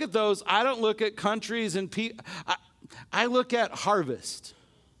when I look at those, I don't look at countries and people. I look at harvest.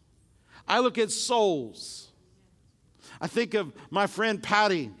 I look at souls. I think of my friend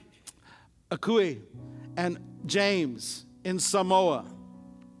Patty Akui and James in Samoa.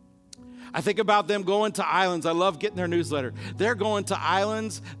 I think about them going to islands. I love getting their newsletter. They're going to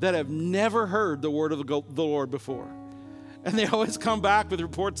islands that have never heard the word of the Lord before. And they always come back with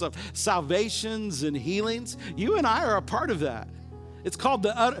reports of salvations and healings. You and I are a part of that. It's called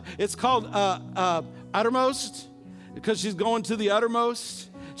Uttermost, because she's going to the uttermost.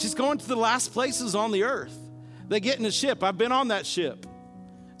 She's going to the last places on the earth. They get in a ship. I've been on that ship.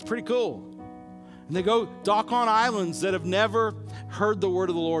 It's pretty cool. And they go dock on islands that have never heard the word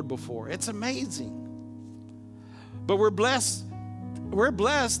of the Lord before. It's amazing. But we're blessed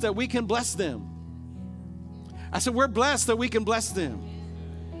that we can bless them. I said, we're blessed that we can bless them.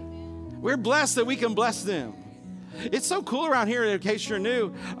 We're blessed that we can bless them. It's so cool around here, in case you're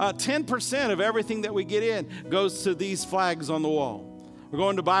new, 10% of everything that we get in goes to these flags on the wall. We're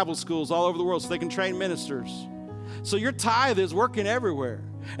going to Bible schools all over the world so they can train ministers. So your tithe is working everywhere.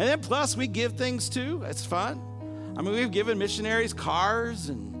 And then plus we give things too. It's fun. I mean, we've given missionaries cars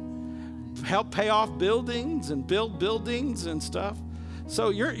and help pay off buildings and build buildings and stuff. So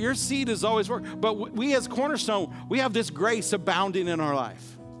your seed is always work. But we as Cornerstone, we have this grace abounding in our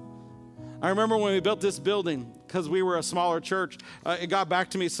life. I remember when we built this building, because we were a smaller church, it got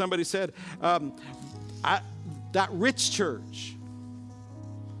back to me. Somebody said, that rich church.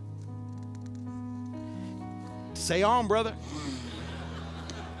 Say on, brother.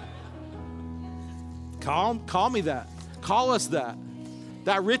 Call me that. Call us that.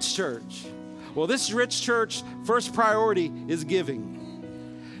 That rich church. Well, this rich church, first priority is giving.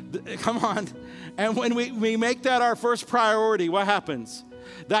 Come on. And when we make that our first priority, what happens?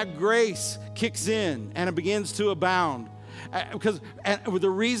 That grace kicks in and it begins to abound. Because the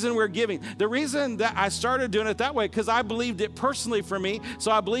reason we're giving, the reason that I started doing it that way, because I believed it personally for me.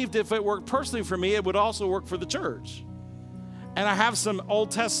 So I believed if it worked personally for me, it would also work for the church. And I have some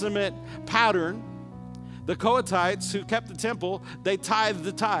Old Testament pattern. The Kohathites who kept the temple, they tithe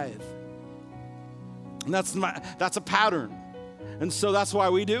the tithe. And that's a pattern. And so that's why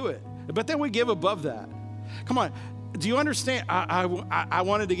we do it. But then we give above that. Come on. Do you understand? I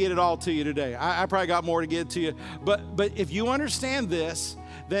wanted to get it all to you today. I probably got more to get to you. But if you understand this,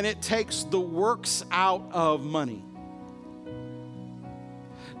 then it takes the works out of money.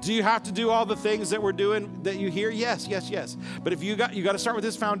 Do you have to do all the things that we're doing that you hear? Yes. But if you got to start with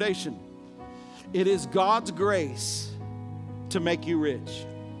this foundation. It is God's grace to make you rich.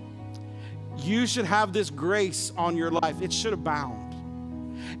 You should have this grace on your life. It should abound.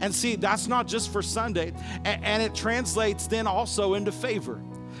 And see, that's not just for Sunday. And it translates then also into favor.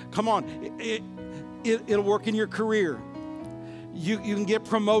 Come on, it'll work in your career. You can get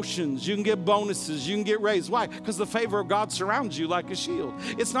promotions, you can get bonuses, you can get raises. Why? Because the favor of God surrounds you like a shield.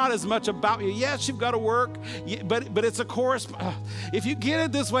 It's not as much about you. Yes, you've got to work, but it's a corresponding. If you get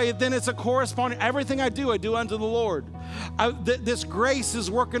it this way, then it's a corresponding. Everything I do unto the Lord. This grace is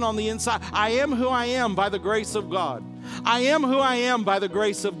working on the inside. I am who I am by the grace of God. I am who I am by the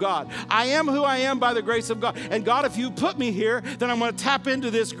grace of God. I am who I am by the grace of God. And God, if you put me here, then I'm going to tap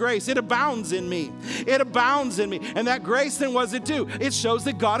into this grace. It abounds in me. It abounds in me. And that grace, then what does it do? It shows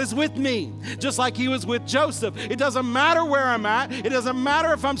that God is with me, just like he was with Joseph. It doesn't matter where I'm at. It doesn't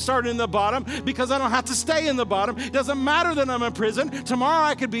matter if I'm starting in the bottom, because I don't have to stay in the bottom. It doesn't matter that I'm in prison. Tomorrow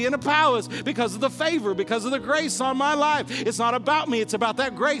I could be in a palace because of the favor, because of the grace on my life. It's not about me. It's about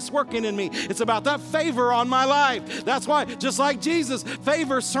that grace working in me. It's about that favor on my life. That's why, just like Jesus,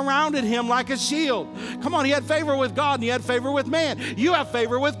 favor surrounded him like a shield. Come on, he had favor with God and he had favor with man. You have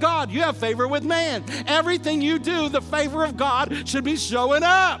favor with God. You have favor with man. Everything you do, the favor of God should be showing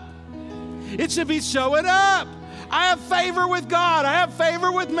up. It should be showing up. I have favor with God. I have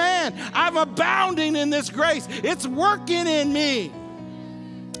favor with man. I'm abounding in this grace. It's working in me.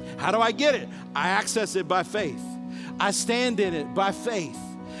 How do I get it? I access it by faith. I stand in it by faith.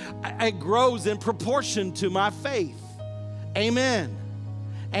 It grows in proportion to my faith. Amen.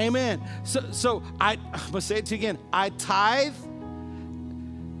 Amen. So I'm going to say it to you again. I tithe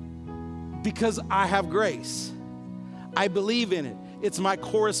because I have grace. I believe in it. It's my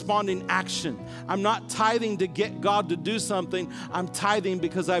corresponding action. I'm not tithing to get God to do something. I'm tithing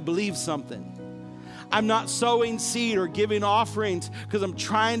because I believe something. I'm not sowing seed or giving offerings because I'm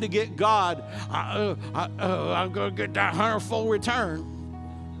trying to get God. I'm going to get that 100-fold return.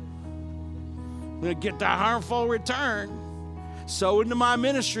 I'm going to get that 100-fold return. Sow into my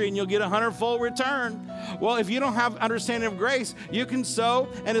ministry and you'll get a 100-fold return. Well, if you don't have understanding of grace, you can sow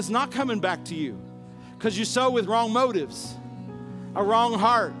and it's not coming back to you because you sow with wrong motives, a wrong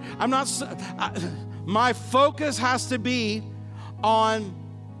heart. My focus has to be on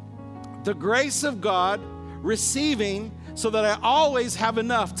the grace of God receiving so that I always have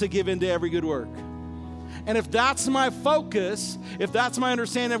enough to give into every good work. And if that's my focus, if that's my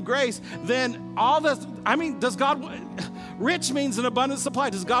understanding of grace, then does God, rich means an abundant supply.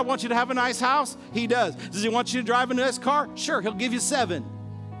 Does God want you to have a nice house? He does. Does he want you to drive a nice car? Sure, he'll give you 7.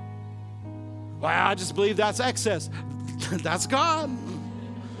 Well, I just believe that's excess. That's God.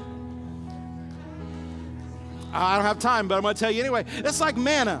 I don't have time, but I'm going to tell you anyway. That's like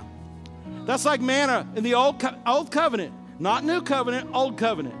manna. That's like manna in the old covenant, not new covenant, old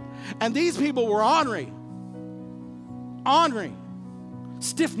covenant. And these people were ornery,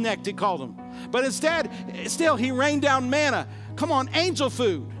 stiff-necked, he called them. But instead, still, he rained down manna. Come on, angel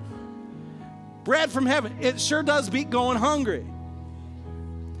food, bread from heaven. It sure does beat going hungry.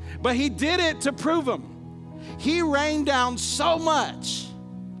 But he did it to prove them. He rained down so much,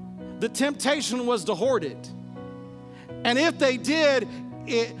 the temptation was to hoard it. And if they did,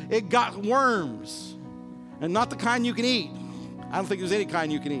 it got worms. And not the kind you can eat. I don't think there's any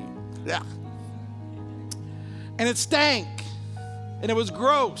kind you can eat. Yeah. And it stank. And it was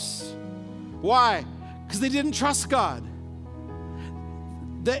gross. Why? Because they didn't trust God.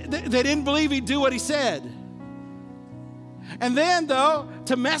 They didn't believe he'd do what he said. And then, though,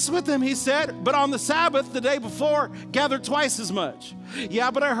 to mess with them, he said, but on the Sabbath, the day before, gather twice as much. Yeah,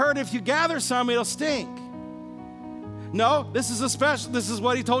 but I heard if you gather some, it'll stink. No, this is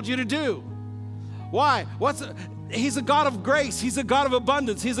what he told you to do. Why? He's a God of grace. He's a God of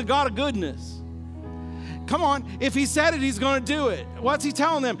abundance. He's a God of goodness. Come on, if he said it, he's going to do it. What's he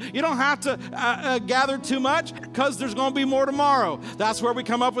telling them? You don't have to gather too much because there's going to be more tomorrow. That's where we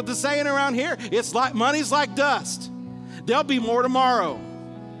come up with the saying around here. It's like money's like dust. There'll be more tomorrow.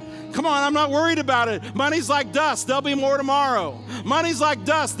 Come on, I'm not worried about it. Money's like dust. There'll be more tomorrow. Money's like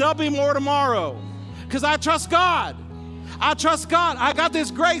dust. There'll be more tomorrow. Because I trust God. I trust God. I got this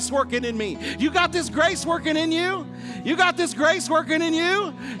grace working in me. You got this grace working in you? You got this grace working in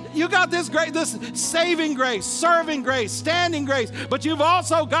you? You got this saving grace, serving grace, standing grace. But you've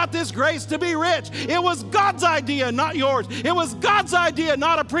also got this grace to be rich. It was God's idea, not yours. It was God's idea,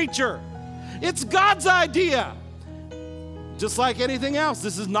 not a preacher. It's God's idea. Just like anything else,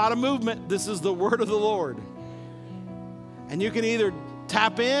 this is not a movement. This is the word of the Lord. And you can either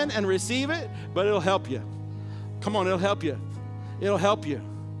tap in and receive it, but it'll help you. Come on, it'll help you. It'll help you.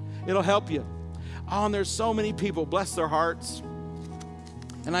 It'll help you. Oh, and there's so many people, bless their hearts.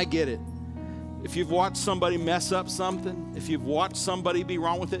 And I get it. If you've watched somebody mess up something, if you've watched somebody be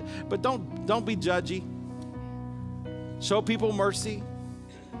wrong with it, but don't be judgy. Show people mercy.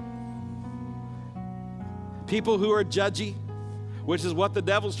 People who are judgy, which is what the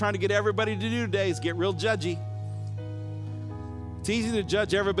devil's trying to get everybody to do today, is get real judgy. It's easy to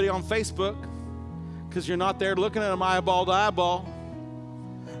judge everybody on Facebook because you're not there looking at them eyeball to eyeball.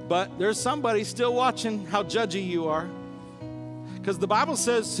 But there's somebody still watching how judgy you are. Because the Bible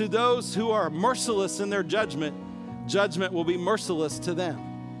says to those who are merciless in their judgment, judgment will be merciless to them.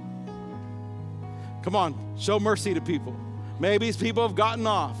 Come on, show mercy to people. Maybe people have gotten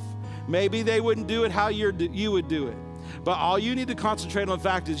off. Maybe they wouldn't do it how you would do it. But all you need to concentrate on the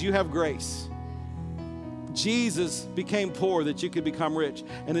fact is you have grace. Jesus became poor that you could become rich.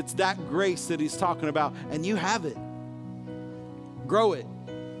 And it's that grace that he's talking about. And you have it. Grow it.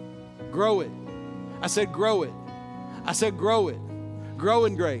 Grow it. I said grow it. I said grow it. Grow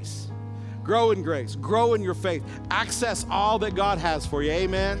in grace. Grow in grace. Grow in your faith. Access all that God has for you.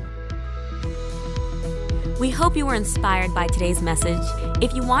 Amen. We hope you were inspired by today's message.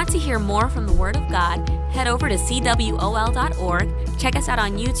 If you want to hear more from the Word of God, head over to cwol.org, check us out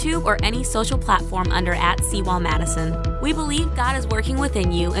on YouTube or any social platform under @CWallMadison. We believe God is working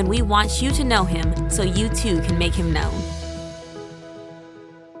within you and we want you to know Him so you too can make Him known.